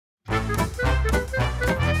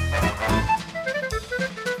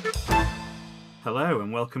Hello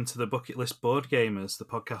and welcome to the Bucket List Board Gamers, the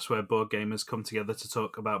podcast where board gamers come together to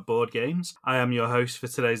talk about board games. I am your host for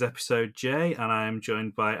today's episode, Jay, and I am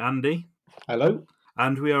joined by Andy. Hello.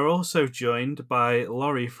 And we are also joined by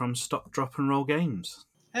Laurie from Stop, Drop and Roll Games.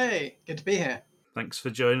 Hey, good to be here. Thanks for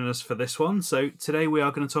joining us for this one. So today we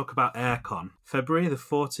are going to talk about Airecon, February the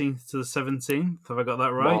 14th to the 17th. Have I got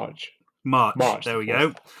that right? March. There we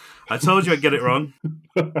go. I told you I'd get it wrong.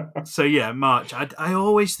 So yeah, March. I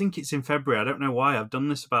always think it's in February. I don't know why. I've done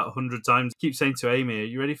this about 100 times. I keep saying to Amy, are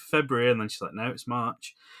you ready for February? And then she's like, no, it's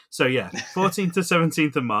March. So yeah, 14th to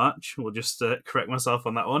 17th of March. We'll just correct myself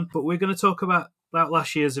on that one. But we're going to talk about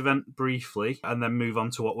last year's event briefly and then move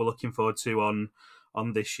on to what we're looking forward to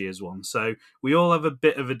on this year's one. So we all have a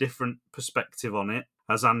bit of a different perspective on it.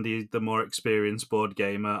 As Andy, the more experienced board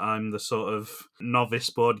gamer, I'm the sort of novice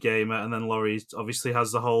board gamer, and then Laurie obviously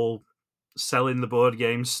has the whole selling the board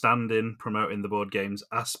games, standing, promoting the board games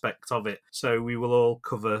aspect of it. So we will all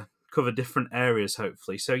cover different areas,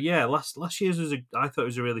 hopefully. So yeah, last year's I thought it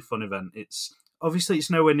was a really fun event. It's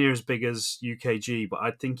nowhere near as big as UKG, but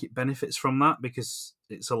I think it benefits from that because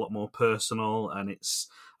it's a lot more personal and it's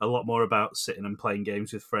a lot more about sitting and playing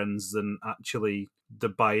games with friends than actually the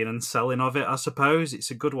buying and selling of it, I suppose. It's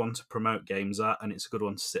a good one to promote games at, and it's a good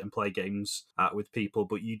one to sit and play games at with people,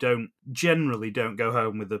 but you generally don't go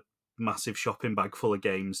home with a massive shopping bag full of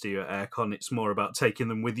games, do you, at Airecon? It's more about taking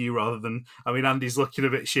them with you rather than... I mean, Andy's looking a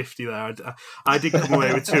bit shifty there. I did come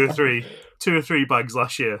away with two or three bags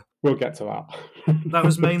last year. We'll get to that. That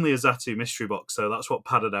was mainly a Zatu mystery box, so that's what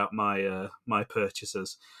padded out my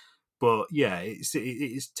purchases. But yeah,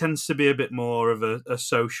 it tends to be a bit more of a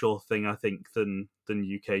social thing, I think, than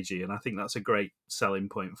UKG, and I think that's a great selling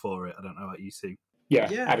point for it. I don't know about you two.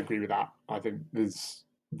 Yeah, I'd agree with that. I think there's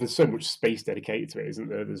so much space dedicated to it, isn't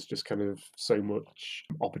there? There's just kind of so much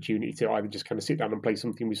opportunity to either just kind of sit down and play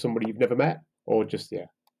something with somebody you've never met, or just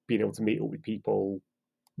being able to meet up with people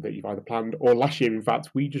that you've either planned, or last year, in fact,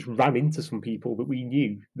 we just ran into some people that we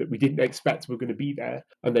knew that we didn't expect were going to be there,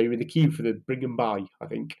 and they were in the queue for the bring and buy, I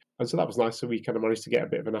think. And so that was nice. So we kind of managed to get a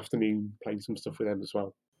bit of an afternoon playing some stuff with them as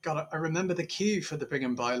well. God, I remember the queue for the bring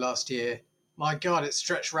and buy last year. My God, it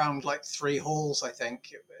stretched around like 3 halls, I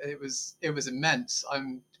think. It was immense.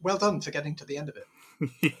 I'm well done for getting to the end of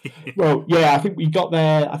it. Well, yeah, I think we got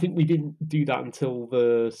there. I think we didn't do that until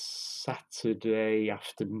the Saturday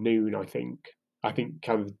afternoon, I think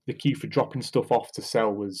kind of the queue for dropping stuff off to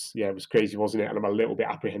sell was crazy, wasn't it? And I'm a little bit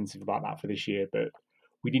apprehensive about that for this year, but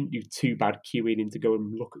we didn't do too bad queuing in to go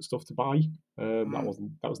and look at stuff to buy.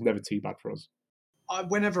 That was never too bad for us.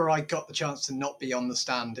 Whenever I got the chance to not be on the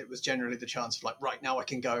stand, it was generally the chance of like, right now I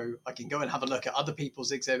can go and have a look at other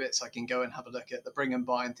people's exhibits. I can go and have a look at the bring and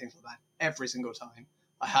buy and things like that. Every single time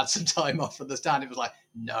I had some time off from the stand, it was like,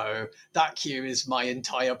 no, that queue is my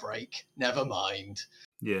entire break. Never mind.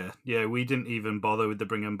 Yeah, we didn't even bother with the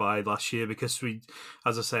bring and buy last year because we,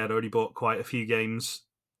 as I say, I'd already bought quite a few games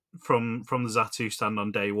from the Zatu stand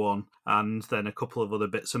on day one, and then a couple of other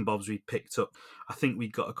bits and bobs we picked up. I think we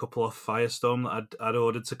got a couple off Firestorm that I'd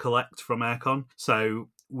ordered to collect from Airecon, so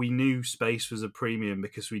we knew space was a premium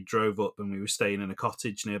because we drove up and we were staying in a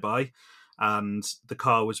cottage nearby, and the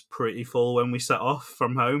car was pretty full when we set off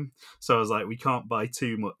from home, so I was like, we can't buy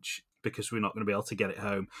too much because we're not going to be able to get it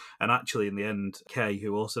home. And actually, in the end, Kay,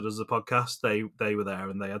 who also does the podcast, they were there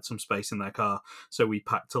and they had some space in their car. So we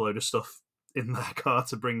packed a load of stuff in their car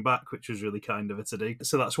to bring back, which was really kind of her to do.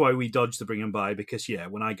 So that's why we dodged the bring and buy, because, yeah,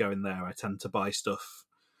 when I go in there, I tend to buy stuff.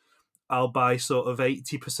 I'll buy sort of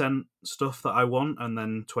 80% stuff that I want and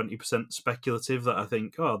then 20% speculative that I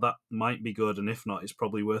think, oh, that might be good. And if not, it's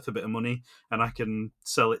probably worth a bit of money and I can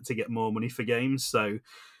sell it to get more money for games. So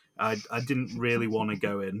I didn't really want to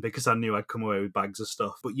go in because I knew I'd come away with bags of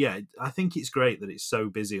stuff. But yeah, I think it's great that it's so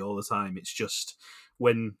busy all the time. It's just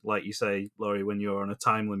when, like you say, Laurie, when you're on a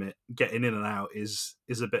time limit, getting in and out is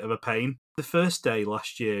a bit of a pain. The first day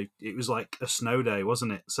last year, it was like a snow day,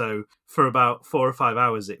 wasn't it? So for about 4 or 5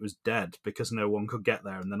 hours, it was dead because no one could get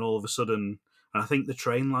there. And then all of a sudden, and I think the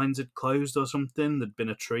train lines had closed or something. There'd been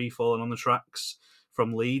a tree falling on the tracks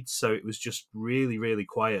from Leeds. So it was just really, really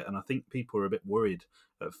quiet. And I think people were a bit worried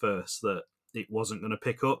at first that it wasn't going to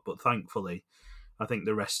pick up, but thankfully I think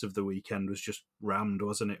the rest of the weekend was just rammed,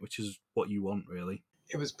 wasn't it, which is what you want, really.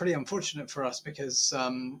 It was pretty unfortunate for us because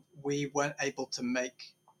we weren't able to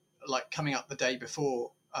make like coming up the day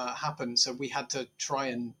before happen, so we had to try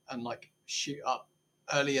and like shoot up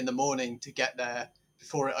early in the morning to get there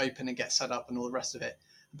before it opened and get set up and all the rest of it.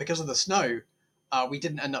 Because of the snow, we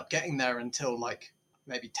didn't end up getting there until like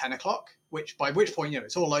maybe 10 o'clock, by which point,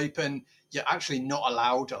 it's all open. You're actually not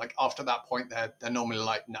allowed. Like after that point, they're normally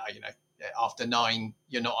like, no, after 9,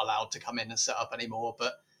 you're not allowed to come in and set up anymore.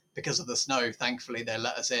 But because of the snow, thankfully they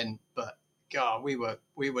let us in. But God, we were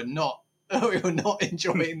not we were not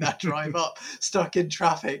enjoying that drive up, stuck in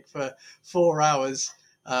traffic for 4 hours,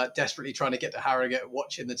 desperately trying to get to Harrogate,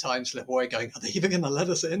 watching the time slip away, going, are they even going to let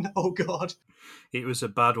us in? Oh God. It was a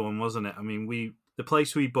bad one, wasn't it? I mean, the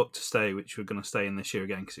place we booked to stay, which we're going to stay in this year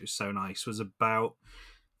again because it was so nice, was about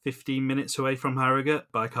 15 minutes away from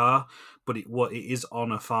Harrogate by car, but it is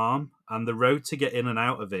on a farm, and the road to get in and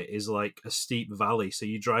out of it is like a steep valley. So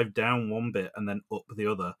you drive down one bit and then up the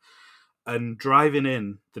other. And driving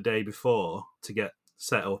in the day before to get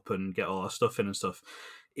set up and get all our stuff in and stuff,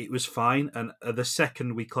 it was fine. And the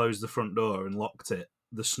second we closed the front door and locked it,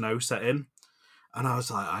 the snow set in. And I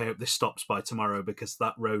was like, I hope this stops by tomorrow because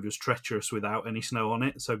that road was treacherous without any snow on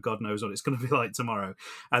it. So God knows what it's going to be like tomorrow.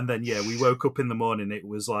 And then, yeah, we woke up in the morning. It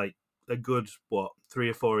was like a good, 3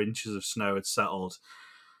 or 4 inches of snow had settled.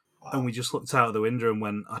 Wow. And we just looked out of the window and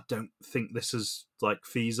went, I don't think this is like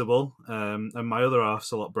feasible. And my other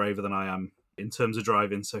half's a lot braver than I am in terms of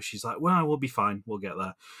driving. So she's like, well, we'll be fine. We'll get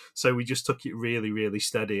there. So we just took it really, really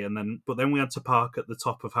steady. But then we had to park at the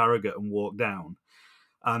top of Harrogate and walk down.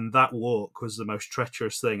 And that walk was the most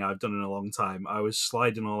treacherous thing I've done in a long time. I was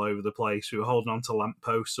sliding all over the place. We were holding on to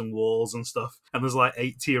lampposts and walls and stuff. And there's like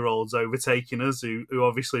 80-year-olds overtaking us who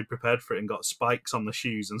obviously prepared for it and got spikes on the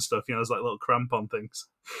shoes and stuff. You know, there's like little crampon things.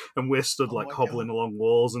 And we're stood like hobbling along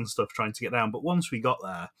walls and stuff trying to get down. But once we got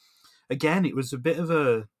there, again, it was a bit of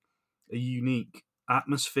a unique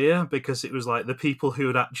atmosphere because it was like the people who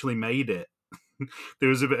had actually made it. There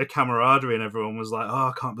was a bit of camaraderie and everyone was like, oh,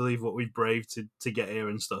 I can't believe what we've braved to get here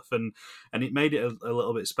and stuff. And it made it a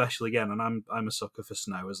little bit special again. And I'm a sucker for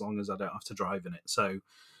snow as long as I don't have to drive in it. So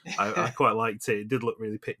I quite liked it. It did look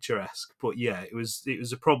really picturesque. But yeah, it was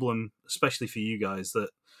a problem, especially for you guys, that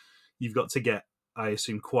you've got to get, I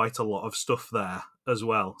assume, quite a lot of stuff there as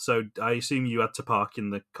well. So I assume you had to park in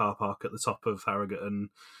the car park at the top of Harrogate and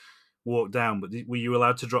walk down. But were you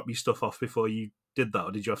allowed to drop your stuff off before you did that,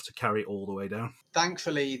 or did you have to carry it all the way down?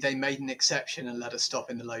 Thankfully, they made an exception and let us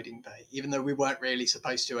stop in the loading bay, even though we weren't really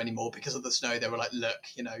supposed to anymore because of the snow. They were like, look,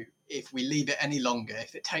 if we leave it any longer,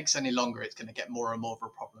 if it takes any longer, it's going to get more and more of a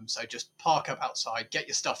problem. So just park up outside, get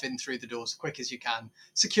your stuff in through the doors as quick as you can.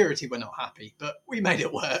 Security were not happy, but we made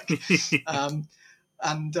it work. To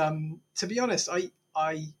be honest,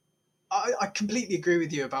 I completely agree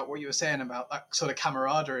with you about what you were saying about that sort of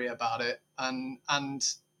camaraderie about it. And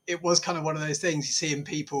it was kind of one of those things you see in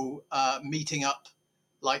people meeting up.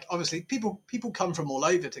 Like, obviously, people come from all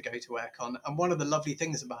over to go to Airecon. And one of the lovely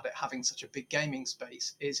things about it having such a big gaming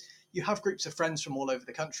space is you have groups of friends from all over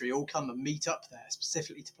the country all come and meet up there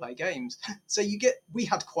specifically to play games. So we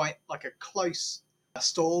had quite like a close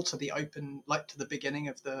stall to the open, like to the beginning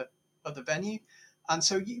of the venue. And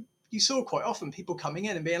so you saw quite often people coming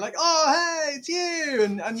in and being like, oh, hey, it's you.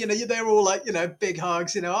 And they were all like, big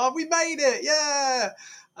hugs, oh, we made it. Yeah.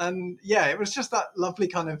 And yeah, it was just that lovely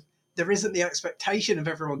kind of, there isn't the expectation of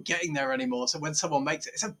everyone getting there anymore. So when someone makes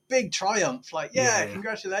it, it's a big triumph. Like, yeah.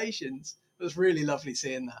 Congratulations. It was really lovely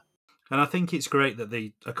seeing that. And I think it's great that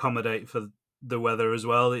they accommodate for the weather as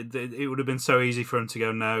well. It would have been so easy for them to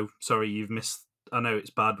go, no, sorry, you've missed, I know it's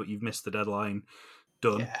bad, but you've missed the deadline.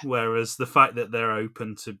 Done. Yeah. Whereas the fact that they're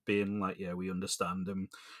open to being like, yeah, we understand them,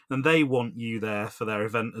 and they want you there for their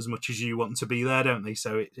event as much as you want to be there, don't they?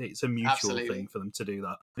 So it's a mutual thing for them to do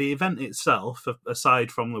that. The event itself,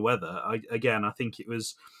 aside from the weather, I'd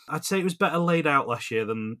say it was better laid out last year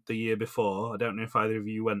than the year before. I don't know if either of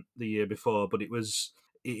you went the year before, but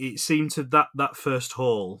it seemed to that first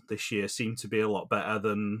hall this year seemed to be a lot better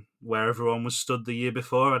than where everyone was stood the year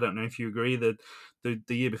before. I don't know if you agree that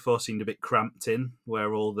the year before seemed a bit cramped in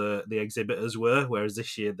where all the exhibitors were, whereas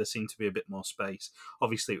this year there seemed to be a bit more space.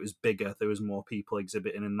 Obviously, it was bigger. There was more people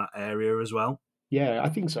exhibiting in that area as well. Yeah, I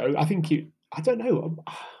think so. I don't know.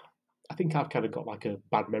 I think I've kind of got like a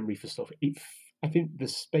bad memory for stuff. I think the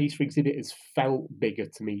space for exhibitors felt bigger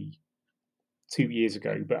to me 2 years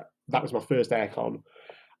ago, but that was my first Airecon.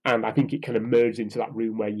 And I think it kind of merged into that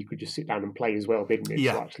room where you could just sit down and play as well, didn't it?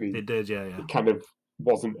 Yeah, so actually, it did, yeah. It kind of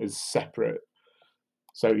wasn't as separate.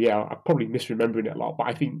 So, yeah, I'm probably misremembering it a lot, but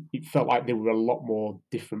I think it felt like there were a lot more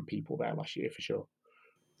different people there last year, for sure.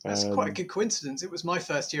 That's quite a good coincidence. It was my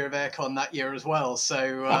first year of Airecon that year as well.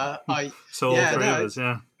 So So all three of us,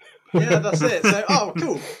 yeah. Yeah, that's it. So,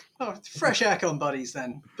 cool. Oh, fresh Airecon buddies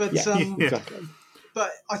then. But, exactly.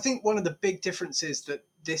 But I think one of the big differences that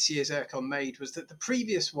this year's Airecon made was that the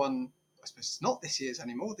previous one, I suppose it's not this year's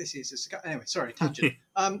anymore. This year's anyway. Sorry, tangent.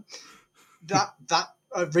 That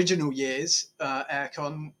original year's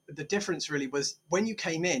Airecon, the difference really was when you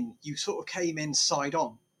came in, you sort of came in side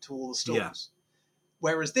on. to all the Yeah. stalls.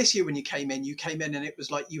 Whereas this year, when you came in and it was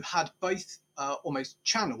like you had both almost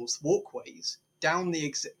channels, walkways down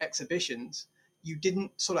the exhibitions. You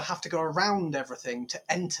didn't sort of have to go around everything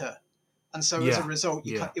to enter. And so as a result,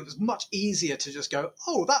 it was much easier to just go,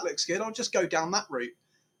 oh, that looks good. I'll just go down that route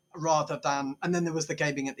rather than, and then there was the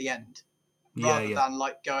gaming at the end, rather than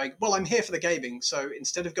like going, well, I'm here for the gaming. So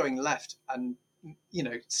instead of going left and,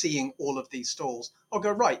 seeing all of these stalls, I'll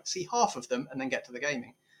go right, see half of them and then get to the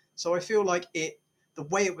gaming. So I feel like the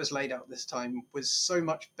way it was laid out this time was so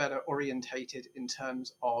much better orientated in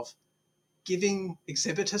terms of giving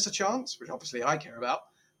exhibitors a chance, which obviously I care about,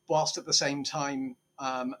 whilst at the same time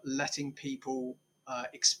letting people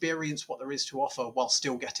experience what there is to offer while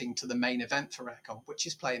still getting to the main event for Airecon, which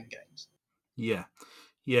is playing the games. Yeah.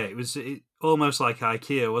 Yeah, it was almost like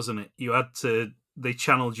IKEA, wasn't it? They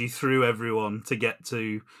channeled you through everyone to get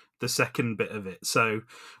to the second bit of it. So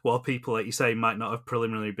while people, like you say, might not have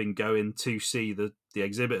preliminarily been going to see the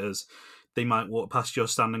exhibitors, they might walk past your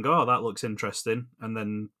stand and go, oh, that looks interesting. And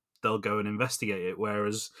then they'll go and investigate it.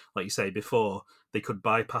 Whereas, like you say, before, they could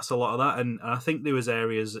bypass a lot of that. And I think there was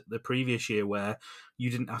areas the previous year where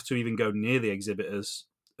you didn't have to even go near the exhibitors.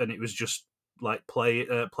 And it was just like play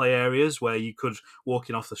areas where you could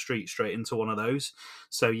walking off the street straight into one of those.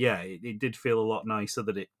 So yeah, it did feel a lot nicer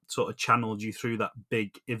that it sort of channeled you through that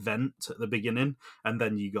big event at the beginning, and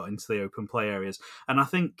then you got into the open play areas. And I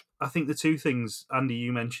think the two things, Andy,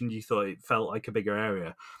 you mentioned you thought it felt like a bigger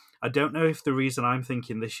area. I don't know if the reason I'm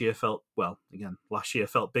thinking this year felt, well, again, last year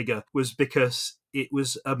felt bigger, was because it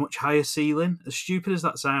was a much higher ceiling. As stupid as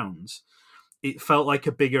that sounds, it felt like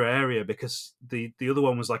a bigger area because the other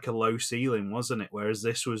one was like a low ceiling, wasn't it? Whereas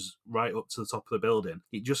this was right up to the top of the building.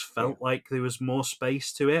 It just felt like there was more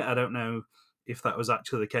space to it. I don't know if that was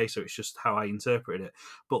actually the case or it's just how I interpreted it.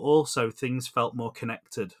 But also things felt more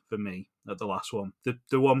connected for me at the last one.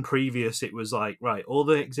 The one previous, it was like, right, all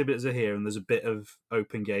the exhibitors are here and there's a bit of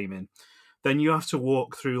open gaming. Then you have to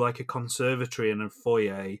walk through like a conservatory and a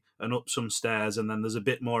foyer and up some stairs, and then there's a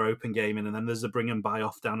bit more open gaming, and then there's the bring and buy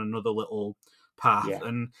off down another little path. Yeah.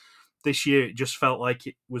 And this year it just felt like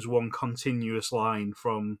it was one continuous line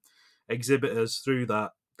from exhibitors through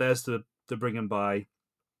that. There's the bring and buy.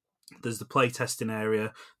 There's the play testing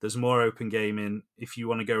area. There's more open gaming. If you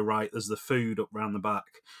want to go right, there's the food up round the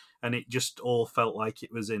back. And it just all felt like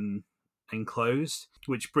it was enclosed,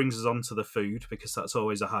 which brings us on to the food, because that's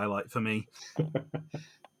always a highlight for me.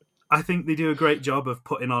 I think they do a great job of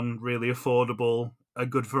putting on really affordable, a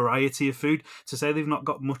good variety of food. To say they've not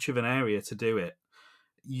got much of an area to do it,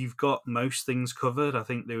 you've got most things covered. I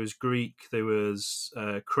think there was Greek, there was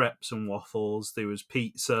crepes and waffles, there was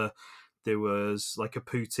pizza, there was like a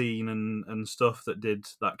poutine and stuff that did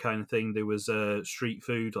that kind of thing. There was street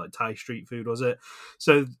food, like Thai street food, was it?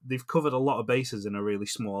 So they've covered a lot of bases in a really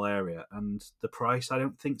small area, and the price I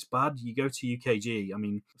don't think's bad. You go to UKG. I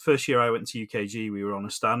mean, first year I went to UKG, we were on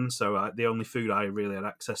a stand, so the only food I really had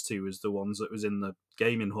access to was the ones that was in the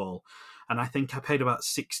gaming hall, and I think I paid about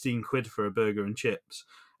 16 quid for a burger and chips,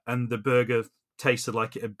 and the burger tasted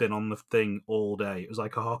like it had been on the thing all day. It was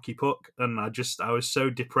like a hockey puck, and I was so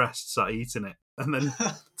depressed sat eating it. And then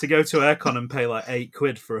to go to Airecon and pay like 8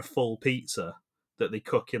 quid for a full pizza that they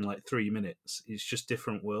cook in like 3 minutes, it's just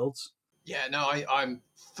different worlds. Yeah, no, I'm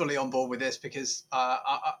fully on board with this because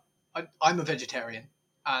I'm a vegetarian,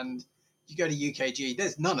 and you go to UKG,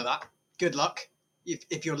 there's none of that. Good luck.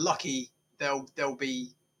 If you're lucky, there'll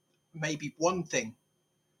be maybe one thing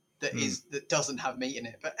that doesn't have meat in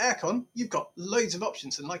it. But Airecon, you've got loads of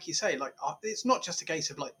options, and like you say, like it's not just a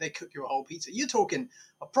case of like they cook you a whole pizza. You're talking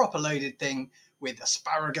a proper loaded thing with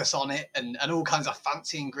asparagus on it and all kinds of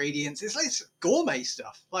fancy ingredients. It's like gourmet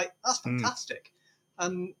stuff. Like that's fantastic.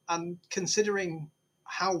 And considering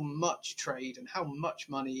how much trade and how much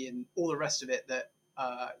money and all the rest of it that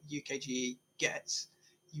UKGE gets,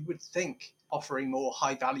 you would think offering more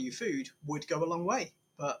high value food would go a long way.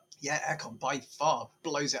 But yeah, Airecon by far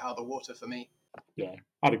blows it out of the water for me. Yeah,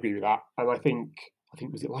 I'd agree with that. And I think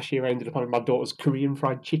was it last year I ended up having my daughter's Korean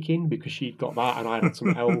fried chicken because she'd got that, and I had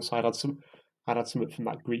something else. I'd had something from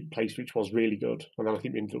that Greek place which was really good, and then I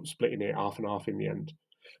think we ended up splitting it half and half in the end.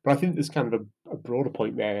 But I think there's kind of a broader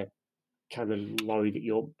point there, kind of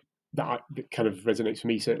Laurie, that kind of resonates for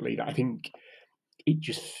me certainly. That I think it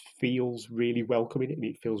just feels really welcoming and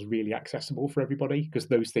it feels really accessible for everybody because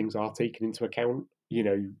those things are taken into account. You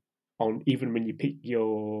know, on even when you pick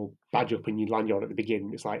your badge up and you lanyard at the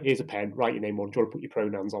beginning, it's like, here's a pen, write your name on, do you want to put your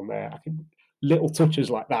pronouns on there? I think little touches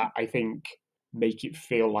like that, I think, make it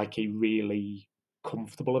feel like a really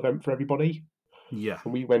comfortable event for everybody. Yeah.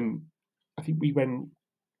 And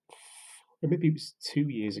maybe it was 2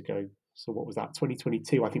 years ago. So what was that?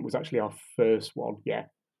 2022, I think, was actually our first one. Yeah.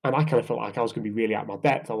 And I kind of felt like I was going to be really out of my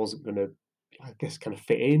depth. I wasn't going to, I guess, kind of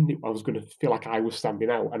fit in. I was going to feel like I was standing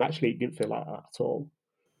out. And actually, it didn't feel like that at all.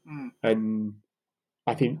 Mm. And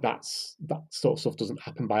I think that sort of stuff doesn't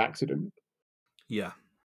happen by accident. Yeah.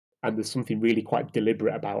 And there's something really quite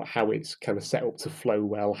deliberate about how it's kind of set up to flow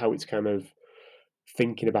well, how it's kind of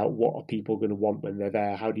thinking about what are people going to want when they're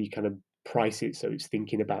there. How do you kind of price it so it's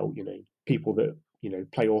thinking about, people that,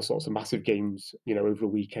 play all sorts of massive games, over a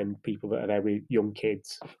weekend, people that are there with young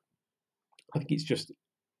kids. I think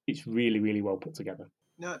it's really, really well put together.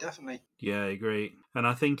 No, definitely. Yeah, I agree. And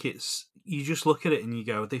I think you just look at it and you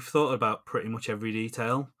go, they've thought about pretty much every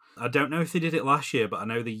detail. I don't know if they did it last year, but I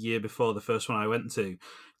know the year before, the first one I went to,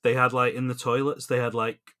 they had like in the toilets, they had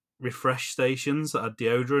like refresh stations that had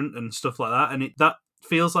deodorant and stuff like that. And that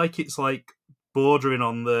feels like it's like bordering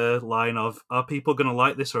on the line of, are people going to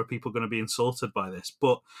like this or are people going to be insulted by this?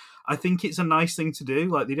 But I think it's a nice thing to do.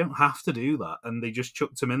 Like, they don't have to do that. And they just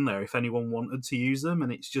chucked them in there if anyone wanted to use them.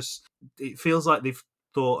 And it feels like they've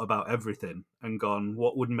thought about everything and gone,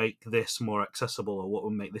 what would make this more accessible, or what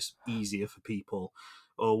would make this easier for people,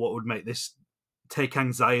 or what would make this take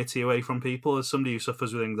anxiety away from people. As somebody who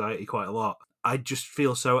suffers with anxiety quite a lot, I just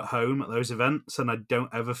feel so at home at those events, and I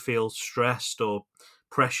don't ever feel stressed or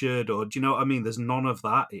pressured, or do you know what I mean? There's none of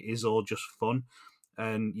that. It is all just fun.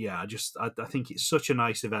 And yeah, I think it's such a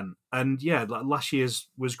nice event. And yeah, last year's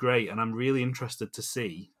was great, and I'm really interested to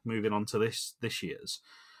see, moving on to this year's,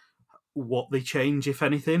 what they change, if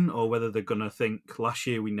anything, or whether they're gonna think last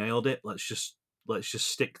year we nailed it. Let's just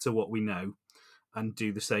stick to what we know and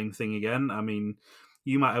do the same thing again. I mean,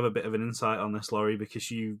 you might have a bit of an insight on this, Laurie,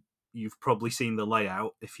 because you've probably seen the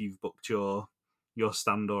layout if you've booked your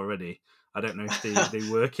stand already. I don't know if they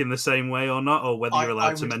work in the same way or not, or whether you're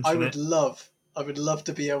allowed to mention it. I would love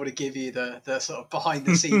to be able to give you the sort of behind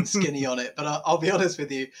the scenes skinny on it, but I'll be honest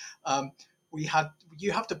with you.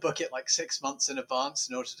 You have to book it like 6 months in advance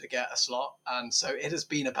in order to get a slot, and so it has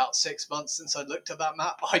been about 6 months since I looked at that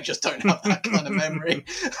map. I just don't have that kind of memory.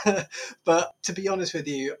 But to be honest with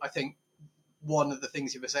you, I think one of the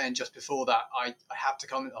things you were saying just before that, I have to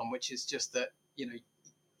comment on, which is just that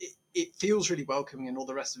it feels really welcoming and all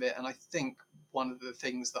the rest of it. And I think one of the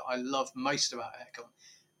things that I love most about Airecon,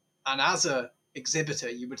 and as a exhibitor,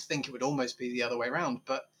 you would think it would almost be the other way around,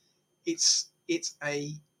 but it's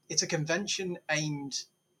a convention aimed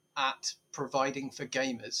at providing for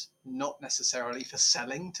gamers, not necessarily for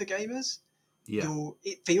selling to gamers. Yeah.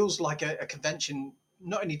 It feels like a convention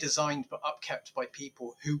not only designed but upkept by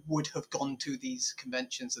people who would have gone to these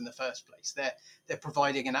conventions in the first place. They're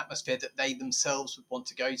providing an atmosphere that they themselves would want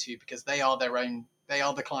to go to because they are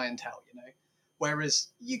the clientele, Whereas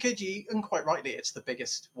UKG, and quite rightly, it's the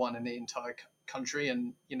biggest one in the entire country,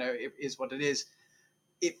 and it is what it is.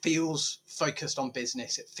 It feels focused on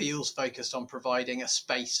business. It feels focused on providing a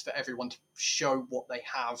space for everyone to show what they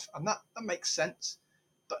have, and that makes sense.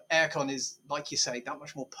 But Airecon is, like you say, that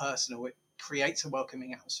much more personal. It creates a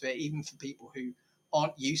welcoming atmosphere, even for people who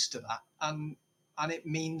aren't used to that, and it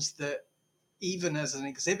means that even as an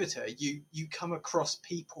exhibitor, you come across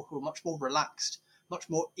people who are much more relaxed, much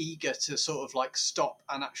more eager to sort of like stop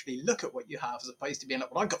and actually look at what you have, as opposed to being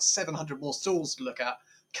like, well, I've got 700 more stalls to look at.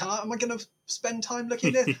 Am I going to spend time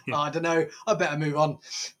looking at this? I don't know. I better move on.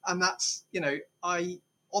 And that's,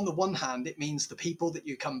 on the one hand, it means the people that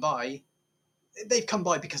you come by, they've come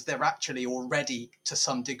by because they're actually already to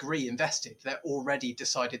some degree invested. They're already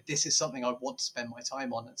decided this is something I want to spend my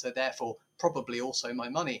time on. And so therefore probably also my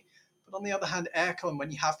money. But on the other hand, Airecon,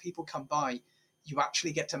 when you have people come by, you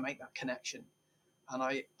actually get to make that connection. And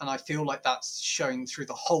I feel like that's showing through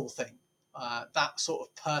the whole thing. That sort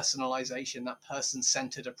of personalization, that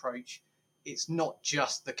person-centered approach. It's not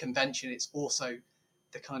just the convention, it's also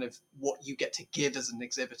the kind of what you get to give as an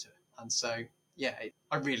exhibitor. And so, yeah,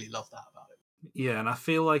 I really love that about it. Yeah, and I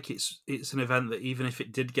feel like it's an event that even if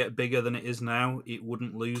it did get bigger than it is now, it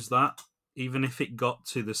wouldn't lose that. Even if it got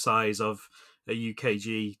to the size of a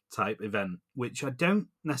UKG type event, which I don't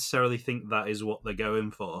necessarily think that is what they're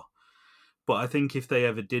going for. But I think if they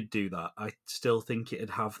ever did do that, I still think it'd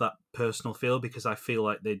have that personal feel, because I feel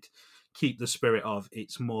like they'd keep the spirit of,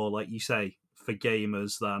 it's more, like you say, for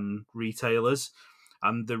gamers than retailers.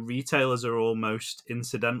 And the retailers are almost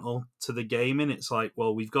incidental to the gaming. It's like,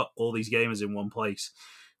 well, we've got all these gamers in one place.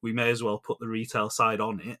 We may as well put the retail side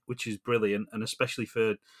on it, which is brilliant. And especially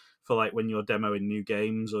for like when you're demoing new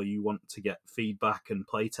games or you want to get feedback and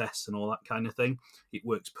play tests and all that kind of thing, it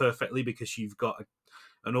works perfectly because you've got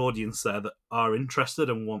an audience there that are interested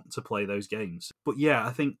and want to play those games. But yeah,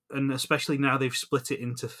 I think, and especially now they've split it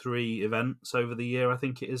into 3 events over the year, I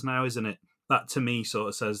think it is now, isn't it? that to me sort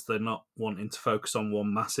of says they're not wanting to focus on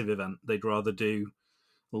one massive event. They'd rather do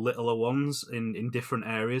littler ones in different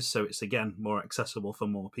areas, so it's again more accessible for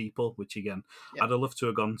more people, which again, Yeah. I'd have loved to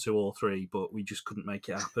have gone to all three, but we just couldn't make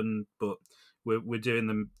it happen. But we're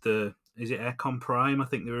doing the is it Airecon Prime? I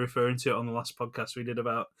think they were referring to it on the last podcast we did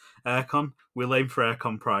about Airecon. We'll aim for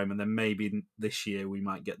Airecon Prime, and then maybe this year we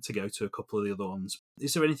might get to go to a couple of the other ones.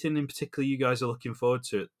 Is there anything in particular you guys are looking forward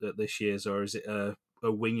to at this year's, or is it a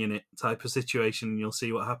winging it type of situation and you'll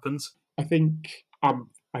see what happens? I think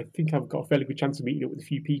I've got a fairly good chance of meeting up with a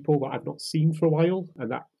few people that I've not seen for a while,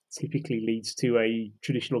 and that typically leads to a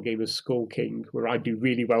traditional game of Skull King, where I do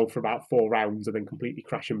really well for about 4 rounds and then completely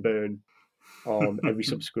crash and burn on every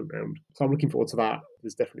subsequent round. So I'm looking forward to that.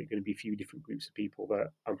 There's definitely going to be a few different groups of people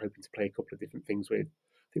that I'm hoping to play a couple of different things with.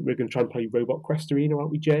 I think we're going to try and play Robot Quest Arena,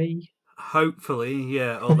 aren't we, Jay? Hopefully,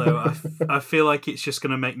 yeah. Although I feel like it's just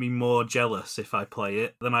going to make me more jealous if I play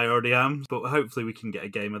it than I already am. But hopefully we can get a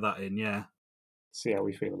game of that in, yeah. See how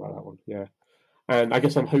we feel about that one, yeah. And I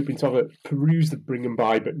guess I'm hoping to have a peruse the Bring and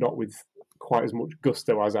Buy, but not with quite as much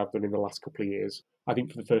gusto as I've done in the last couple of years. I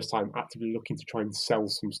think for the first time, actively looking to try and sell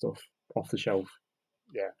some stuff off the shelf.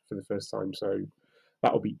 Yeah, for the first time. So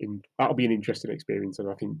that'll be an interesting experience, and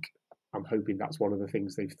I think I'm hoping that's one of the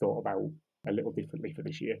things they've thought about a little differently for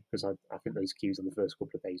this year, because I think those queues on the first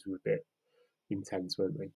couple of days were a bit intense,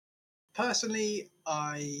 weren't they? Personally,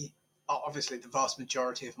 obviously the vast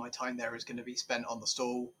majority of my time there is going to be spent on the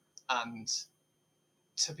stall, and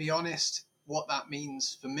to be honest, what that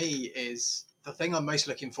means for me is the thing I'm most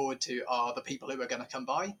looking forward to are the people who are going to come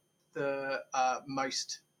by. The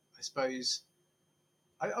most, I suppose,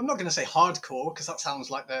 I'm not going to say hardcore because that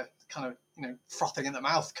sounds like the kind of frothing in the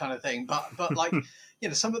mouth kind of thing, but like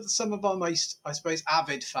some of our most, I suppose,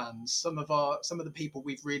 avid fans, some of the people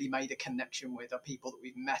we've really made a connection with are people that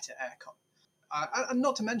we've met at Airecon. And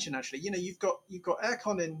not to mention, actually, you've got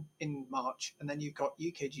Airecon in March, and then you've got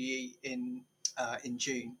UKGE in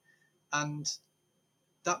June, and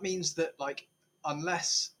that means that, like,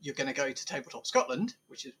 unless you're going to go to Tabletop Scotland,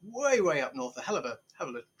 which is way up north, a hell of a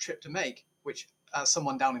trip to make, which as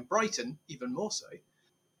someone down in Brighton, even more so,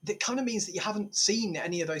 that kind of means that you haven't seen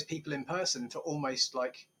any of those people in person for almost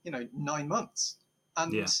 9 months,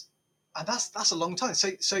 and Yeah. and that's a long time. So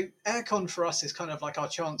Airecon for us is kind of like our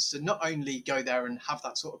chance to not only go there and have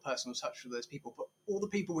that sort of personal touch with those people, but all the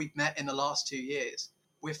people we've met in the last 2 years,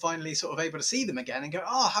 we're finally sort of able to see them again and go,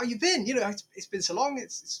 oh, how you been? It's been so long.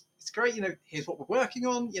 It's great. Here's what we're working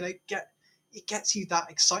on. It gets you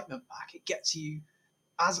that excitement back. It gets you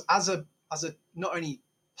as a not only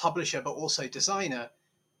publisher but also designer,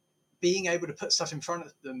 being able to put stuff in front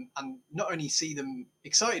of them and not only see them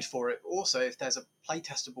excited for it, but also if there's a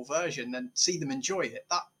playtestable version, then see them enjoy it.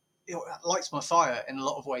 That lights my fire in a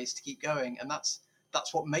lot of ways to keep going, and that's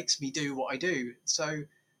what makes me do what I do. So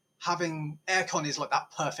having Airecon is like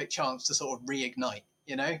that perfect chance to sort of reignite,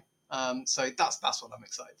 so that's what I'm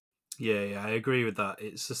excited for. Yeah, I agree with that.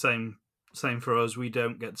 It's the same for us. We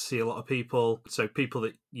don't get to see a lot of people. So people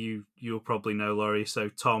that you'll probably know, Laurie. So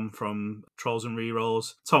Tom from Trolls and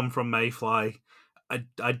Rerolls, Tom from Mayfly.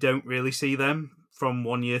 I don't really see them from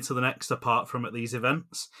one year to the next, apart from at these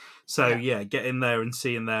events. So yeah, getting there and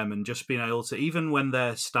seeing them and just being able to, even when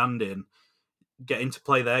they're standing, getting to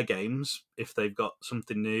play their games if they've got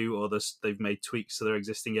something new or they've made tweaks to their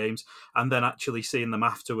existing games, and then actually seeing them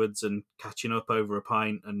afterwards and catching up over a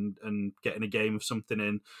pint and getting a game of something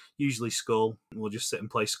in, usually Skull. We'll just sit and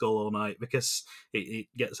play Skull all night because it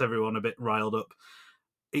gets everyone a bit riled up.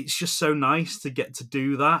 It's just so nice to get to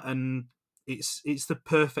do that, and it's the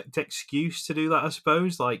perfect excuse to do that, I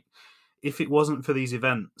suppose. Like, if it wasn't for these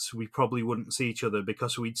events, we probably wouldn't see each other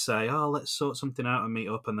because we'd say, oh, let's sort something out and meet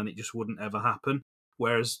up, and then it just wouldn't ever happen.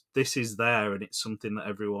 Whereas this is there, and it's something that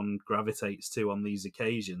everyone gravitates to on these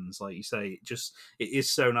occasions. Like you say, it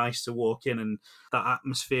is so nice to walk in, and that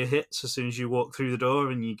atmosphere hits as soon as you walk through the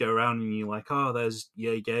door, and you go around and you're like, oh, there's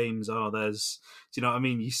Yay Games, do you know what I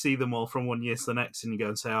mean? You see them all from one year to the next, and you go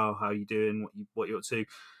and say, oh, how you doing? What you up to?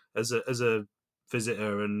 As a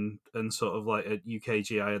visitor and sort of like at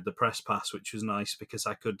UKG, I had the press pass, which was nice because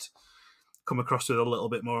I could come across with a little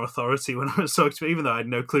bit more authority when I was talking to, even though I had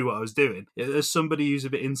no clue what I was doing. As somebody who's a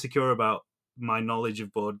bit insecure about my knowledge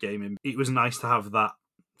of board gaming, it was nice to have that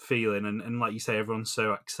feeling. And like you say, everyone's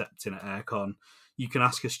so accepting at Airecon. You can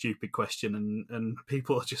ask a stupid question and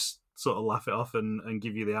people just sort of laugh it off and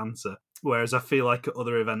give you the answer. Whereas I feel like at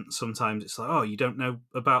other events, sometimes it's like, oh, you don't know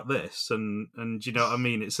about this, and you know what I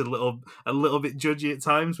mean? It's a little bit judgy at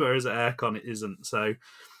times. Whereas at Airecon, it isn't. So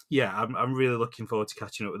yeah, I'm really looking forward to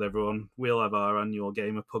catching up with everyone. We'll have our annual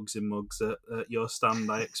game of Pugs in Mugs at your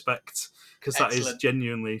stand, I expect, because that is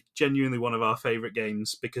Excellent. genuinely one of our favourite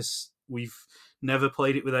games, because we've never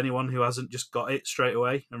played it with anyone who hasn't just got it straight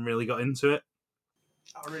away and really got into it.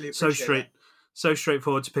 I really So appreciate that. so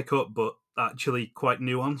straightforward to pick up, but actually quite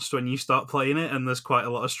nuanced when you start playing it, and there's quite a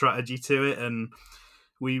lot of strategy to it. And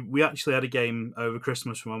we actually had a game over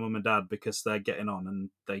Christmas for my mum and dad, because they're getting on and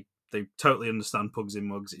they totally understand Pugs in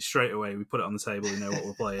Mugs. It's straight away, we put it on the table, we know what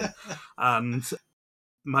we're playing. And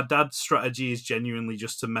my dad's strategy is genuinely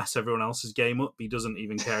just to mess everyone else's game up. He doesn't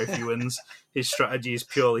even care if he wins. His strategy is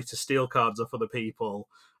purely to steal cards off other people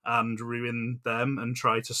and ruin them and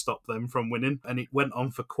try to stop them from winning. And it went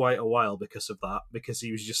on for quite a while because of that, because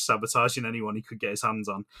he was just sabotaging anyone he could get his hands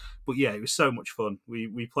on. But yeah, it was so much fun.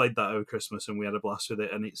 We played that over Christmas and we had a blast with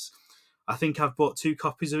it. And I think I've bought 2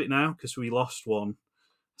 copies of it now, because we lost one.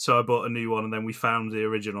 So I bought a new one, and then we found the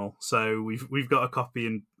original. So we've got a copy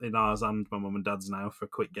in ours and my mum and dad's now for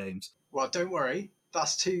quick games. Well, don't worry.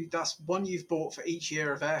 That's 2. That's 1 you've bought for each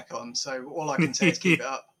year of Airecon. So all I can say is keep it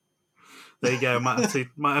up. There you go. Might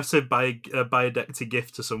have to buy a deck to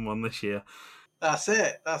gift to someone this year. That's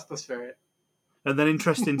it. That's the spirit. And then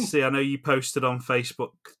interesting to see, I know you posted on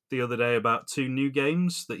Facebook the other day about 2 new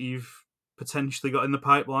games that you've potentially got in the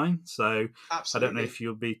pipeline. So Absolutely. I don't know if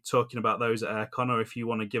you'll be talking about those at Airecon, or if you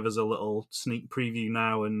want to give us a little sneak preview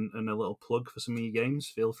now and a little plug for some of your games,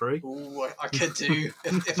 feel free. Ooh, I could do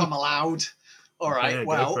if I'm allowed. All right. Yeah,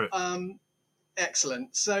 well,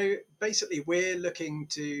 excellent. So basically, we're looking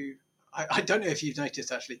to. I don't know if you've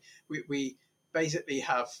noticed, actually, we basically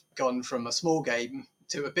have gone from a small game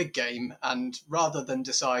to a big game, and rather than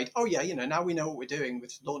decide, oh yeah, now we know what we're doing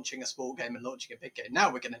with launching a small game and launching a big game,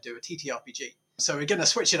 now we're going to do a TTRPG. So we're going to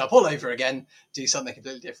switch it up all over again, do something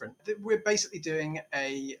completely different. We're basically doing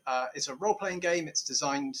it's a role-playing game. It's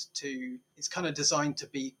kind of designed to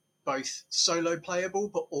be both solo playable,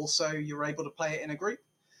 but also you're able to play it in a group.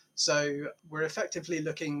 So we're effectively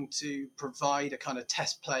looking to provide a kind of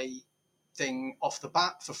test play thing off the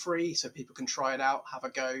bat for free, so people can try it out, have a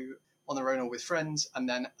go on their own or with friends, and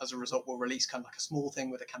then as a result we'll release kind of like a small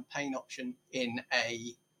thing with a campaign option in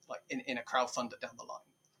a crowdfunder down the line.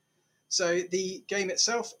 So the game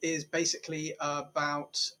itself is basically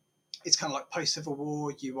it's kind of like post-Civil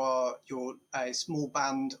War. You're a small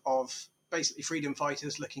band of basically freedom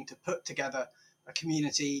fighters looking to put together a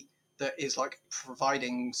community that is like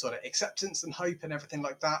providing sort of acceptance and hope and everything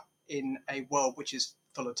like that in a world which is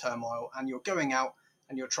full of turmoil. And you're going out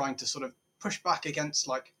and you're trying to sort of push back against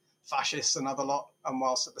like fascists and other lot, and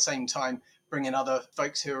whilst at the same time bringing other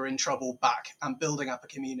folks who are in trouble back and building up a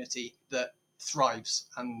community that thrives,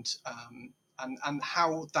 and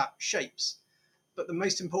how that shapes. But the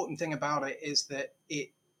most important thing about it is that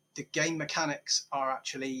the game mechanics are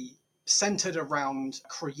actually centered around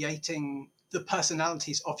creating the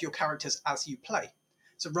personalities of your characters as you play.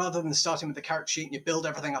 So rather than starting with the character sheet and you build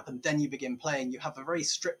everything up and then you begin playing, you have a very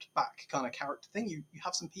stripped back kind of character thing. You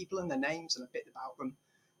have some people and their names and a bit about them.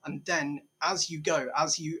 And then as you go,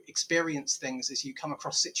 as you experience things, as you come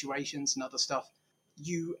across situations and other stuff,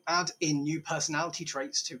 you add in new personality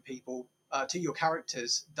traits to people, to your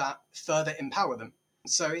characters, that further empower them.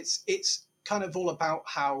 So it's kind of all about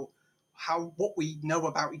how what we know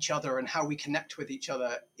about each other and how we connect with each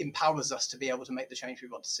other empowers us to be able to make the change we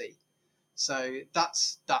want to see. So that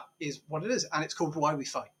is what it is, and it's called Why We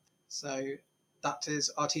Fight. So that is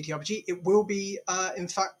our TTRPG. It will be, in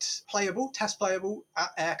fact, test playable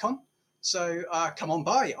at Airecon. So come on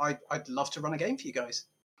by. I'd love to run a game for you guys.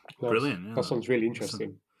 Brilliant. Yeah. That sounds really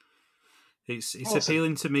interesting. It's Awesome.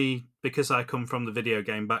 appealing to me because I come from the video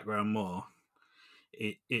game background more.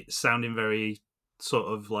 It's sounding very sort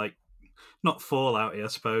of like, not Fallout-y, I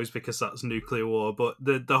suppose, because that's nuclear war, but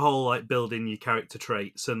the whole like building your character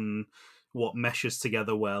traits and what meshes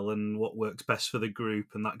together well and what works best for the group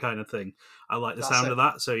and that kind of thing. I like the sound of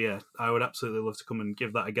that. So yeah, I would absolutely love to come and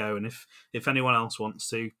give that a go. And if anyone else wants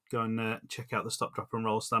to, go and check out the Stop, Drop and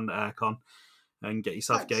Roll stand at Airecon and get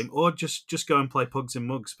yourself a game, or just go and play Pugs in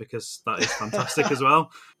Mugs, because that is fantastic as well.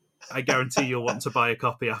 I guarantee you'll want to buy a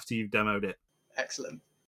copy after you've demoed it. Excellent.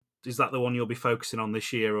 Is that the one you'll be focusing on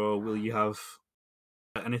this year, or will you have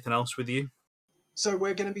anything else with you? So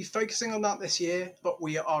we're going to be focusing on that this year, but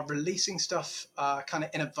we are releasing stuff kind of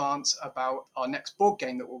in advance about our next board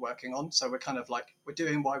game that we're working on. So we're kind of like, we're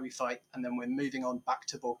doing Why We Fight, and then we're moving on back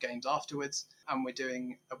to board games afterwards. And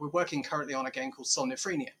we're working currently on a game called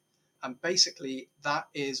Somnifrenia. And basically that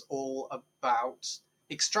is all about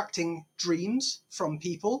extracting dreams from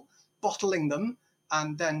people, bottling them,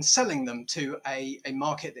 and then selling them to a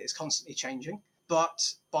market that is constantly changing.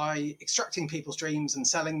 But by extracting people's dreams and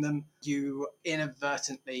selling them, you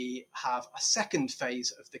inadvertently have a second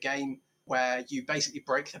phase of the game where you basically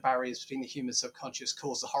break the barriers between the human subconscious,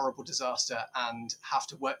 cause a horrible disaster, and have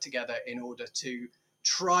to work together in order to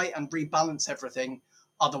try and rebalance everything.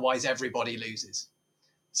 Otherwise, everybody loses.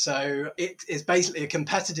 So it is basically a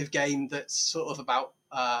competitive game that's sort of about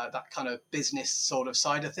that kind of business sort of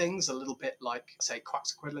side of things, a little bit like, say,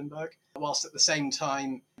 Quacksalberg, whilst at the same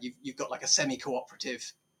time you've got like a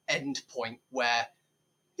semi-cooperative end point where,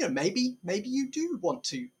 you know, maybe you do want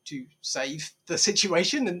to save the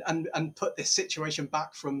situation and put this situation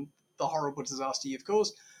back from the horrible disaster you've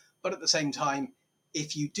caused. But at the same time,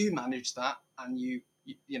 if you do manage that and you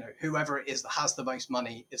know, whoever it is that has the most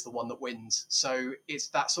money is the one that wins. So it's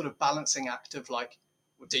that sort of balancing act of like,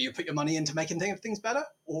 do you put your money into making things better,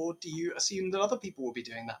 or do you assume that other people will be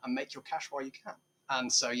doing that and make your cash while you can?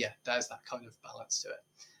 And so, yeah, there's that kind of balance to it.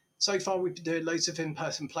 So far, we've been doing loads of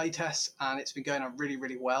in-person playtests, and it's been going on really,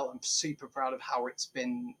 really well. I'm super proud of how it's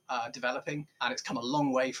been developing, and it's come a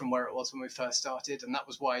long way from where it was when we first started. And that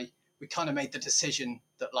was why we kind of made the decision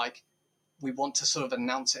that, like, we want to sort of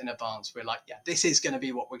announce it in advance. We're like, yeah, this is going to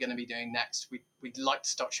be what we're going to be doing next. We'd like to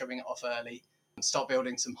start showing it off early and start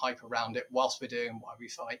building some hype around it whilst we're doing Why We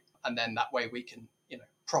Fight. And then that way we can, you know,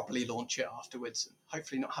 properly launch it afterwards and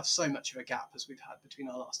hopefully not have so much of a gap as we've had between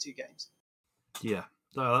our last two games. Yeah,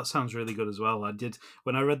 that sounds really good as well. I did,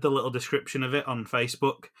 when I read the little description of it on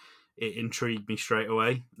Facebook, it intrigued me straight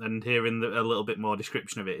away. And hearing a little bit more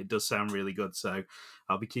description of it, it does sound really good. So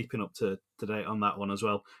I'll be keeping up to date on that one as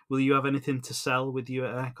well. Will you have anything to sell with you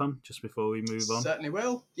at Airecon just before we move on? Certainly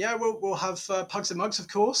will. Yeah, we'll have Pugs and Mugs, of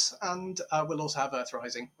course, and we'll also have Earth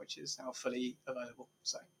Rising, which is now fully available.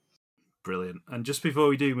 So brilliant. And just before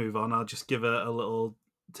we do move on, I'll just give a little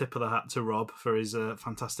tip of the hat to Rob for his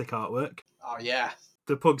fantastic artwork. Oh, yeah.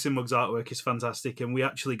 The Pugs and Mugs artwork is fantastic, and we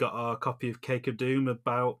actually got our copy of Cake of Doom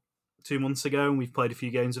about 2 months ago, and we've played a few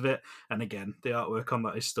games of it. And again, the artwork on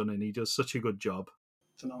that is stunning. He does such a good job.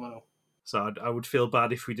 Phenomenal. So I would feel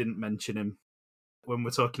bad if we didn't mention him when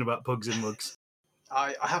we're talking about Pugs and Mugs.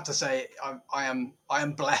 I have to say, I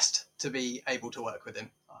am blessed to be able to work with him.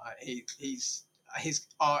 His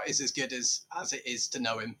art is as good as it is to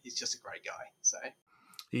know him. He's just a great guy. So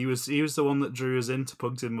he was the one that drew us into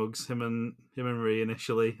Pugs and Mugs. Him and Ree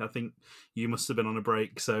initially. I think you must have been on a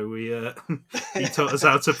break, so we he taught us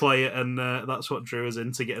how to play it, and that's what drew us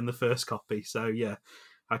into getting the first copy. So yeah,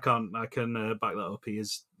 I can back that up. He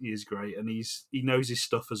is great, and he knows his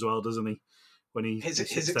stuff as well, doesn't he? When his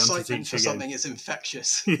excitement for something is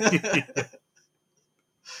infectious.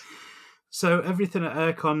 So everything at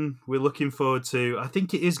Airecon we're looking forward to. I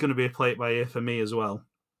think it is going to be a play it by ear for me as well.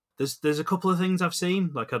 There's a couple of things I've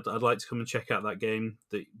seen. Like I'd like to come and check out that game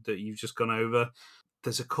that you've just gone over.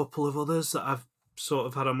 There's a couple of others that I've sort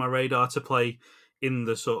of had on my radar to play in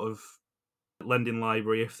the sort of lending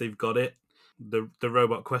library if they've got it. The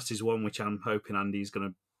Robot Quest is one which I'm hoping Andy's going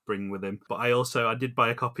to bring with him. But I did buy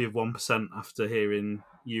a copy of 1% after hearing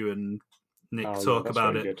you and Nick talk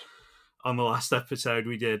about it. Good. On the last episode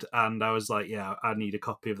we did, and I was like, yeah, I need a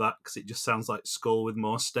copy of that because it just sounds like Skull with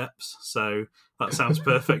more steps, so that sounds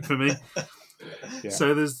perfect for me. Yeah.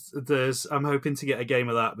 So there's I'm hoping to get a game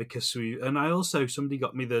of that because somebody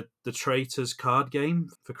got me the Traitors card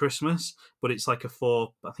game for Christmas, but it's like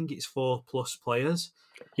I think it's 4+ players.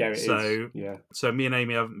 Yeah, it is. Yeah. So me and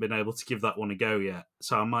Amy haven't been able to give that one a go yet,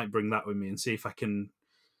 so I might bring that with me and see if I can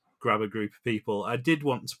grab a group of people. I did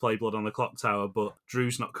want to play Blood on the Clock Tower, but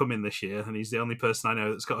Drew's not coming this year, and he's the only person I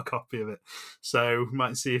know that's got a copy of it. So we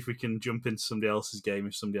might see if we can jump into somebody else's game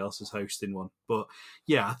if somebody else is hosting one. But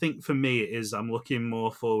yeah, I think for me I'm looking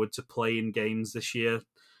more forward to playing games this year.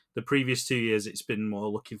 The previous 2 years, it's been more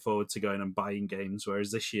looking forward to going and buying games,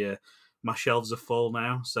 whereas this year, my shelves are full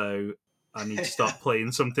now, so I need to start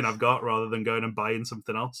playing something I've got rather than going and buying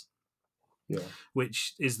something else. Yeah.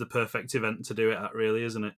 Which is the perfect event to do it at, really,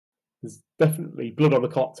 isn't it? There's definitely Blood on the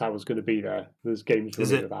Clock Tower is going to be there. There's games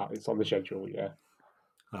running with that. It's on the schedule, yeah.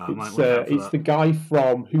 It's the guy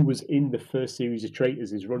who was in the first series of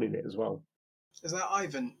Traitors is running it as well. Is that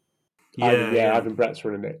Ivan? Yeah. Ivan Brett's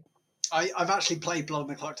running it. I've actually played Blood on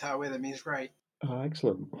the Clock Tower with him. He's great. Oh,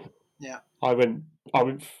 excellent. Yeah. I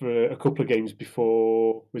went for a couple of games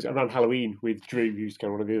before, was it around Halloween with Drew, who's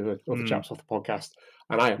kind of one of the other chaps off the podcast,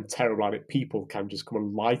 and I am terrible at it. People can just come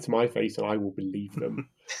and lie to my face and I will believe them.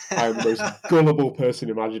 I am the most gullible person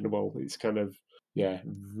imaginable. It's kind of,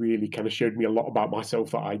 really kind of showed me a lot about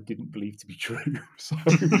myself that I didn't believe to be true. So,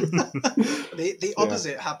 the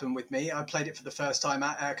opposite happened with me. I played it for the first time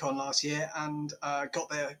at Airecon last year and got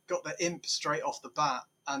the imp straight off the bat,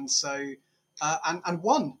 and so and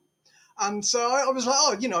won. And so I was like,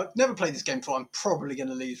 oh, I've never played this game before. I'm probably going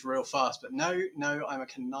to lose real fast. But no, I'm a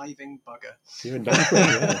conniving bugger. You're in danger,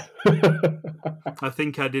 yeah. I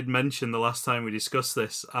think I did mention the last time we discussed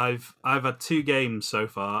this. I've had 2 games so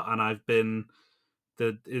far, and I've been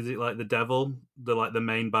is it like the devil, the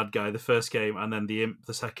main bad guy, the first game, and then the imp,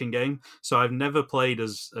 the second game. So I've never played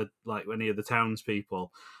as like any of the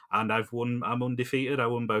townspeople, and I'm undefeated. I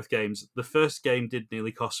won both games. The first game did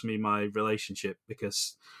nearly cost me my relationship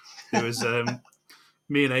because there was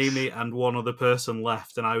me and Amy and one other person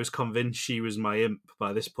left, and I was convinced she was my imp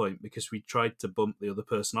by this point because we tried to bump the other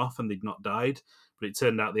person off and they'd not died, but it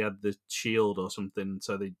turned out they had the shield or something,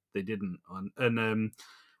 so they didn't. And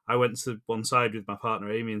I went to one side with my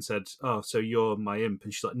partner Amy and said, "Oh, so you're my imp?"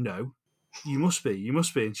 And she's like, "No, you must be.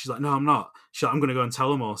 And she's like, "No, I'm not." She's like, "I'm going to go and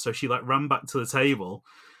tell them all." So she like ran back to the table.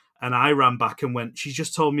 And I ran back and went, "She's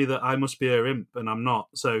just told me that I must be her imp and I'm not.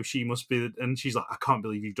 So she must be." And she's like, "I can't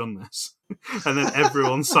believe you've done this." And then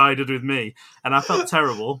everyone sided with me. And I felt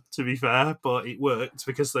terrible, to be fair, but it worked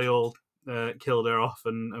because they all killed her off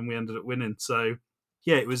and we ended up winning. So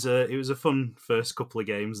yeah, it was a fun first couple of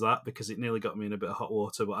games, that, because it nearly got me in a bit of hot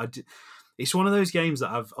water. But it's one of those games that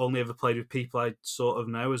I've only ever played with people I sort of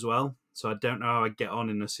know as well. So I don't know how I'd get on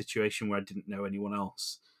in a situation where I didn't know anyone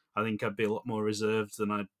else. I think I'd be a lot more reserved than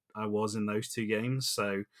I was in those 2 games,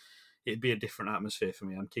 so it'd be a different atmosphere for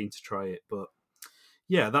me. I'm keen to try it, but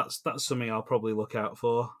yeah, that's something I'll probably look out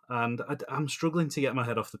for. And I'm struggling to get my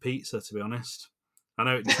head off the pizza, to be honest. I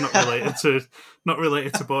know it's not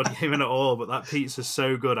related to board gaming at all, but that pizza's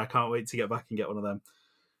so good. I can't wait to get back and get one of them.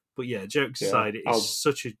 But yeah, jokes aside, it's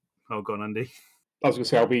such a. Oh, go on, Andy. I was going to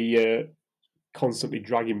say I'll be constantly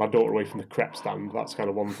dragging my daughter away from the crepe stand. That's kind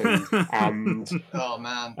of one thing, and oh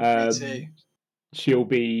man, me too. She'll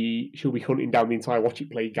be hunting down the entire Watch It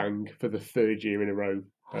Play gang for the 3rd year in a row.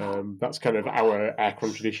 That's kind of our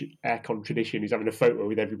Airecon tradition is having a photo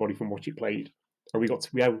with everybody from Watch It Played. And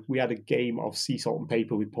we had a game of sea salt and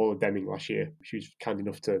paper with Paula Deming last year. She was kind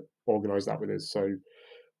enough to organise that with us. So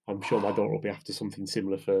I'm sure my daughter will be after something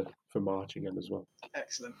similar for March again as well.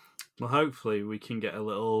 Excellent. Well, hopefully we can get a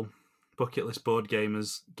little bucket list board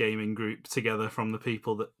gamers gaming group together from the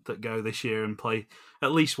people that go this year and play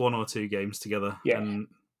at least 1 or 2 games together, and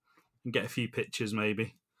get a few pictures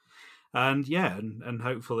maybe, and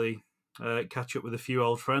hopefully catch up with a few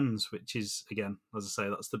old friends, which is, again, as I say,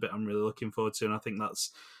 that's the bit I'm really looking forward to, and I think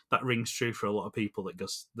that rings true for a lot of people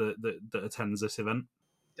that attends this event.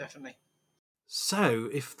 Definitely. So,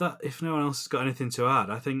 if no one else has got anything to add,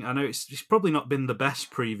 I know it's probably not been the best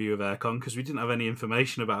preview of Airecon because we didn't have any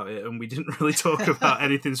information about it and we didn't really talk about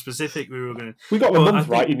anything specific. We got the month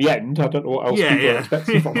right in the end. I don't know what else people are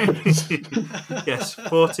expecting from us. Yes,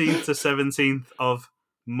 14th to 17th of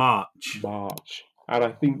March. And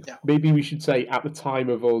I think maybe we should say at the time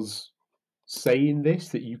of us saying this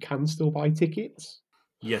that you can still buy tickets.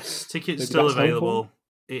 Yes, tickets still available. Helpful.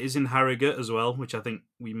 It is in Harrogate as well, which I think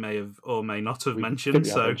we may have or may not have mentioned.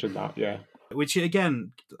 So mentioned that, yeah. Which,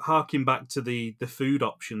 again, harking back to the food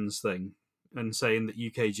options thing and saying that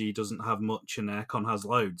UKG doesn't have much and Airecon has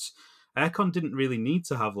loads. Airecon didn't really need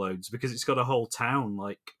to have loads because it's got a whole town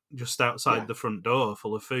like just outside the front door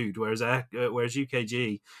full of food. Whereas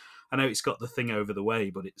UKG, I know it's got the thing over the way,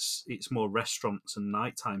 but it's more restaurants and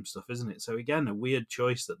nighttime stuff, isn't it? So again, a weird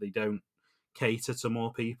choice that they don't cater to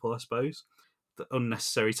more people, I suppose. The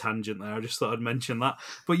unnecessary tangent there. I just thought I'd mention that.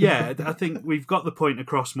 But yeah, I think we've got the point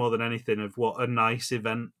across more than anything of what a nice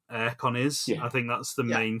event Airecon is. Yeah. I think that's the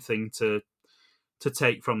main thing to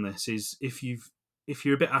take from this is if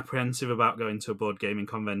you're a bit apprehensive about going to a board gaming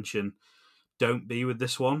convention, don't be with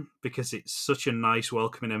this one because it's such a nice,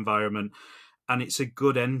 welcoming environment and it's a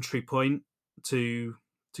good entry point to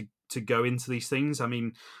go into these things. I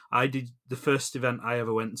mean, I did the first event I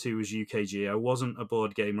ever went to was UKG. I wasn't a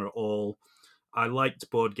board gamer at all. I liked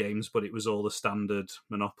board games, but it was all the standard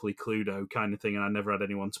Monopoly, Cluedo kind of thing, and I never had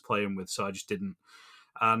anyone to play them with, so I just didn't.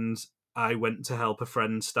 And I went to help a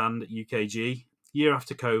friend stand at UKG year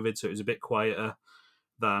after COVID, so it was a bit quieter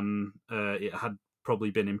than it had probably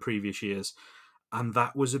been in previous years. And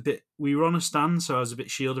that was a bit... We were on a stand, so I was a bit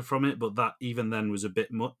shielded from it, but that even then was a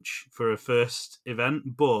bit much for a first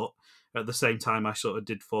event. But at the same time, I sort of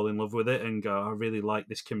did fall in love with it and go, I really like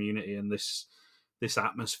this community and this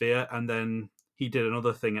atmosphere. And then he did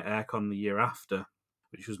another thing at Airecon the year after,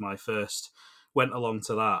 which was my first. Went along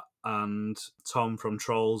to that, and Tom from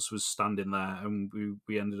Trolls was standing there, and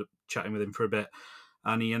we ended up chatting with him for a bit.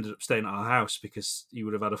 And he ended up staying at our house because he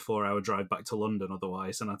would have had a 4-hour drive back to London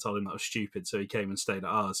otherwise. And I told him that was stupid, so he came and stayed at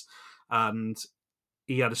ours. And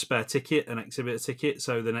he had a spare ticket, an exhibitor ticket.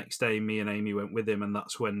 So the next day, me and Amy went with him, and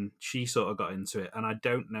that's when she sort of got into it. And I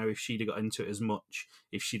don't know if she'd have got into it as much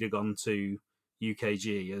if she'd have gone to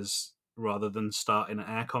UKG as rather than starting at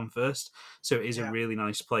Airecon first. So it is a Yeah. really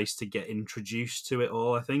nice place to get introduced to it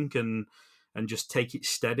all, I think, and just take it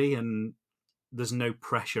steady. And there's no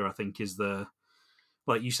pressure, I think, is the,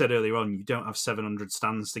 like you said earlier on, you don't have 700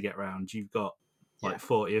 stands to get around. You've got like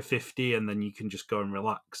 40 or 50, and then you can just go and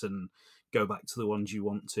relax and go back to the ones you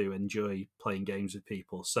want to enjoy playing games with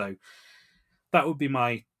people. So that would be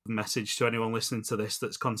my message to anyone listening to this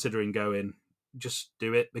that's considering going. Just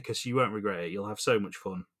do it, because you won't regret it. You'll have so much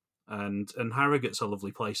fun. And Harrogate's a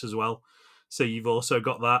lovely place as well. So you've also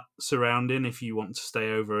got that surrounding if you want to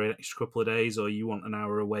stay over an extra couple of days, or you want an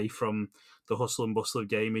hour away from the hustle and bustle of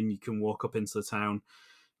gaming. You can walk up into the town,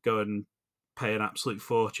 go and pay an absolute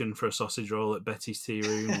fortune for a sausage roll at Betty's Tea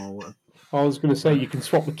Room, or what. I was going to say, you can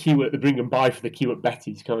swap the queue at the Bring and Buy for the queue at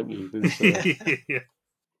Betty's, can't you? There's Yeah.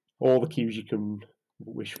 all the queues you can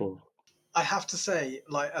wish for. I have to say,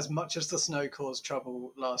 like, as much as the snow caused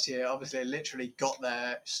trouble last year, obviously I literally got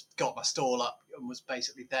there, got my stall up, and was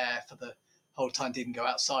basically there for the whole time. Didn't go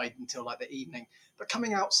outside until like the evening. But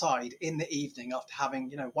coming outside in the evening after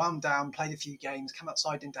having, wound down, played a few games, come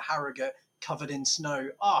outside into Harrogate covered in snow.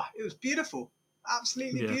 It was beautiful,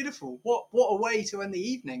 absolutely Yeah. beautiful. What a way to end the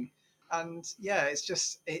evening. And yeah,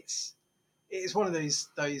 it's one of those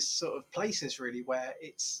sort of places really where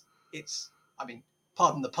it's I mean,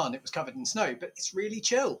 pardon the pun, it was covered in snow, but it's really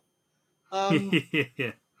chill.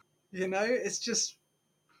 Yeah. It's just,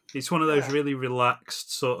 It's one of those yeah. really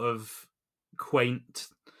relaxed, sort of quaint.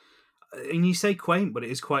 And you say quaint, but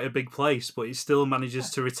it is quite a big place, but it still manages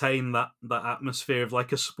to retain that atmosphere of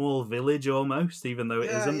like a small village almost, even though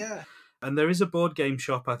it isn't. Yeah. And there is a board game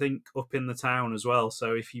shop, I think, up in the town as well.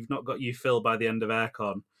 So if you've not got your fill by the end of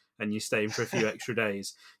Airecon and you're staying for a few extra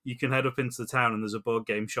days, you can head up into the town, and there's a board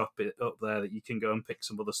game shop up there that you can go and pick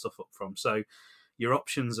some other stuff up from. So your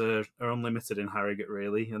options are unlimited in Harrogate,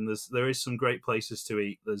 really. And there is some great places to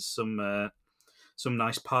eat. There's some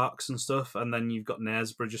nice parks and stuff, and then you've got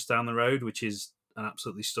Knaresborough just down the road, which is an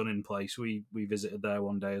absolutely stunning place. We visited there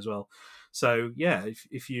one day as well. So yeah,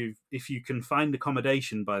 if you can find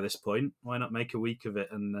accommodation by this point, why not make a week of it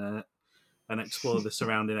and explore the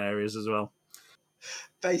surrounding areas as well?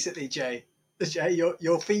 Basically, Jay,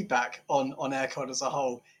 your feedback on Aircon as a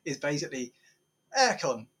whole is basically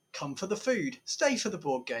Aircon, come for the food, stay for the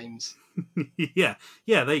board games. yeah,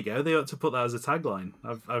 there you go. They ought to put that as a tagline.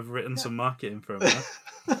 I've written some marketing for them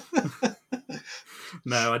now.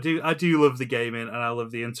 No, I do love the gaming, and I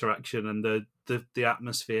love the interaction and the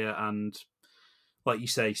atmosphere, and like you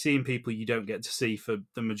say, seeing people you don't get to see for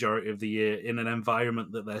the majority of the year in an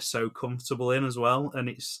environment that they're so comfortable in as well. And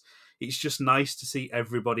it's just nice to see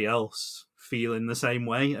everybody else feeling the same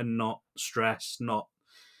way and not stressed, not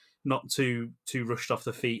too rushed off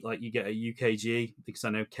the feet like you get at UKG. Because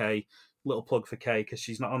I know Kay, little plug for Kay, because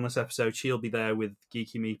she's not on this episode, she'll be there with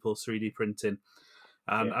Geeky Meeples 3D printing.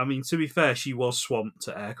 And I mean, to be fair, she was swamped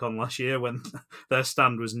at Airecon last year when their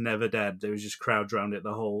stand was never dead. There was just crowds around it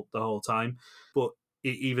the whole time. But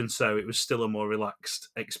even so, it was still a more relaxed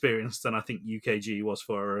experience than I think UKG was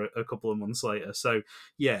for her a couple of months later. So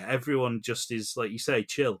yeah, everyone just is, like you say,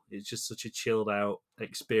 chill. It's just such a chilled out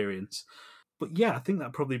experience. But yeah, I think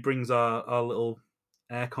that probably brings our little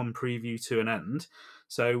Airecon preview to an end.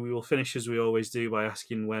 So we will finish as we always do by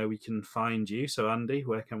asking where we can find you. So Andy,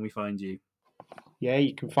 where can we find you? Yeah,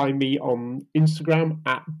 you can find me on Instagram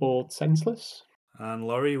at Bored Senseless. And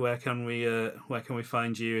Laurie, where can we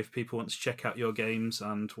find you if people want to check out your games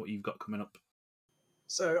and what you've got coming up?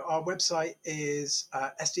 So our website is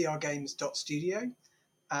sdrgames.studio,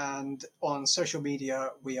 and on social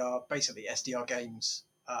media we are basically SDR Games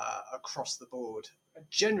across the board.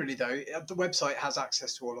 Generally, though, the website has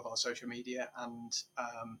access to all of our social media, and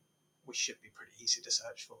we should be pretty easy to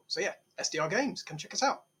search for. So yeah, SDR Games, come check us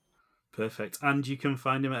out. Perfect. And you can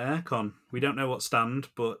find him at Airecon. We don't know what stand,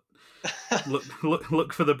 but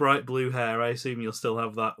look for the bright blue hair. I assume you'll still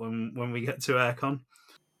have that when we get to Airecon.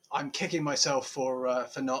 I'm kicking myself for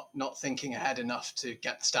not thinking ahead enough to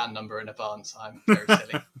get the stand number in advance. I'm very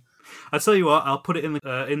silly. I tell you what, I'll put it in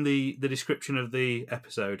the description of the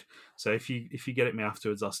episode. So if you get it me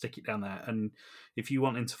afterwards, I'll stick it down there. And if you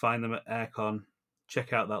wanting to find them at Airecon,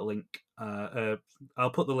 check out that link. I'll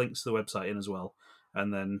put the links to the website in as well,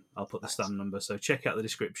 and then I'll put the stand number. So check out the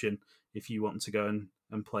description if you want to go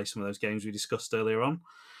and play some of those games we discussed earlier on.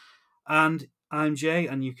 And I'm Jay,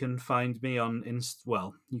 and you can find me on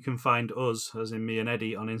you can find us, as in me and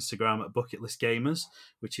Eddie, on Instagram at Bucket List Gamers,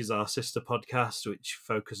 which is our sister podcast, which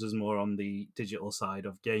focuses more on the digital side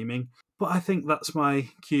of gaming. But I think that's my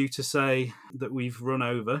cue to say that we've run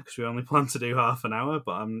over, because we only planned to do half an hour.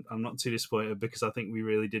 But I'm not too disappointed, because I think we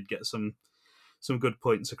really did get some good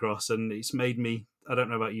points across, and it's made me, I don't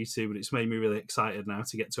know about you two, but it's made me really excited now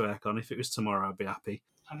to get to Airecon. If it was tomorrow, I'd be happy.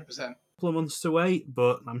 100%. Couple of months to wait,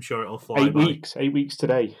 but I'm sure it'll fly 8 by. weeks. 8 weeks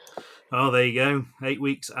today. Oh, there you go. 8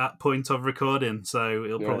 weeks at point of recording, so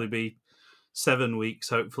it'll probably be 7 weeks,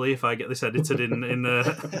 hopefully, if I get this edited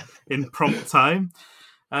in prompt time.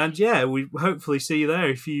 And yeah, we hopefully see you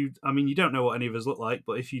there. You don't know what any of us look like,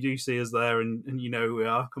 but if you do see us there and you know who we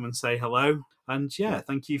are, come and say hello. And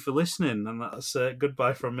thank you for listening. And that's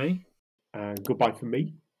goodbye from me. And goodbye from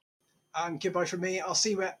me. And goodbye from me. I'll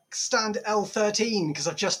see you at stand L13, because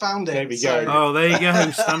I've just found it. There we go. Oh, there you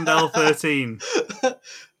go. Stand L13.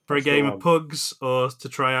 For a game of pugs, or to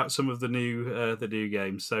try out some of the new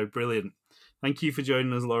games. So brilliant. Thank you for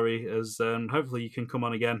joining us, Laurie. As hopefully you can come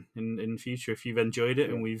on again in future if you've enjoyed it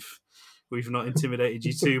and we've not intimidated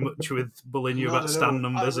you too much with bullying you about stand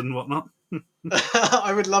numbers and whatnot.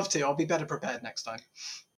 I would love to. I'll be better prepared next time.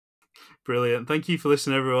 Brilliant. Thank you for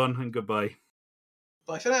listening, everyone, and goodbye.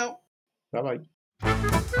 Bye for now. Bye-bye.